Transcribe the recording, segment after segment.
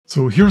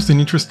So here's an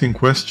interesting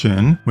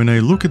question. When I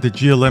look at the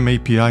GLM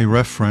API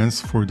reference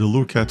for the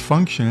lookat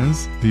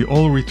functions, they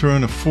all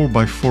return a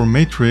 4x4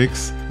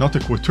 matrix, not a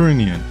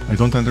quaternion. I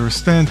don't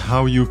understand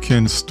how you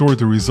can store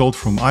the result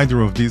from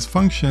either of these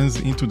functions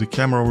into the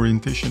camera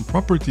orientation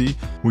property,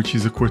 which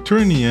is a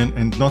quaternion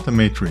and not a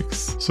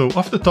matrix. So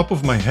off the top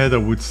of my head, I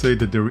would say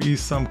that there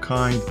is some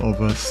kind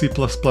of a C++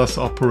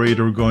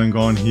 operator going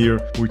on here,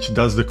 which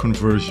does the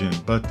conversion,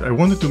 but I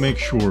wanted to make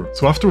sure.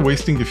 So after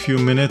wasting a few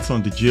minutes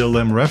on the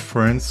GLM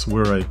reference,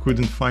 where I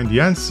couldn't find the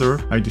answer,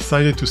 I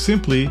decided to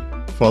simply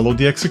follow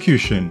the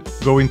execution.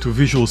 Go into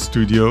Visual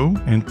Studio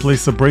and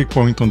place a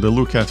breakpoint on the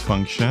lookat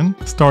function,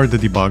 start the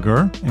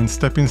debugger, and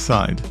step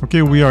inside.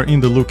 Okay, we are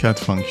in the lookat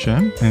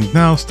function, and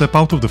now step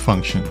out of the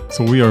function.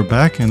 So we are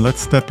back, and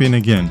let's step in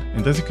again.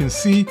 And as you can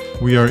see,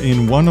 we are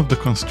in one of the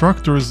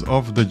constructors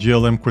of the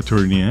GLM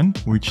quaternion,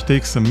 which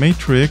takes a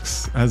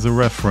matrix as a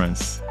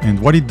reference. And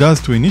what it does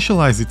to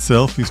initialize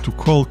itself is to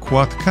call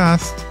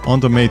quadcast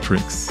on the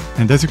matrix.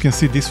 And as you can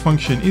see, this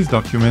function is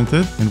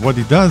documented, and what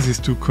it does is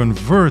to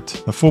convert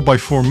a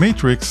 4x4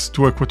 matrix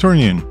to a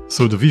quaternion.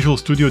 So the Visual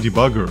Studio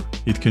debugger,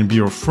 it can be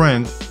your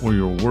friend or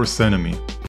your worst enemy.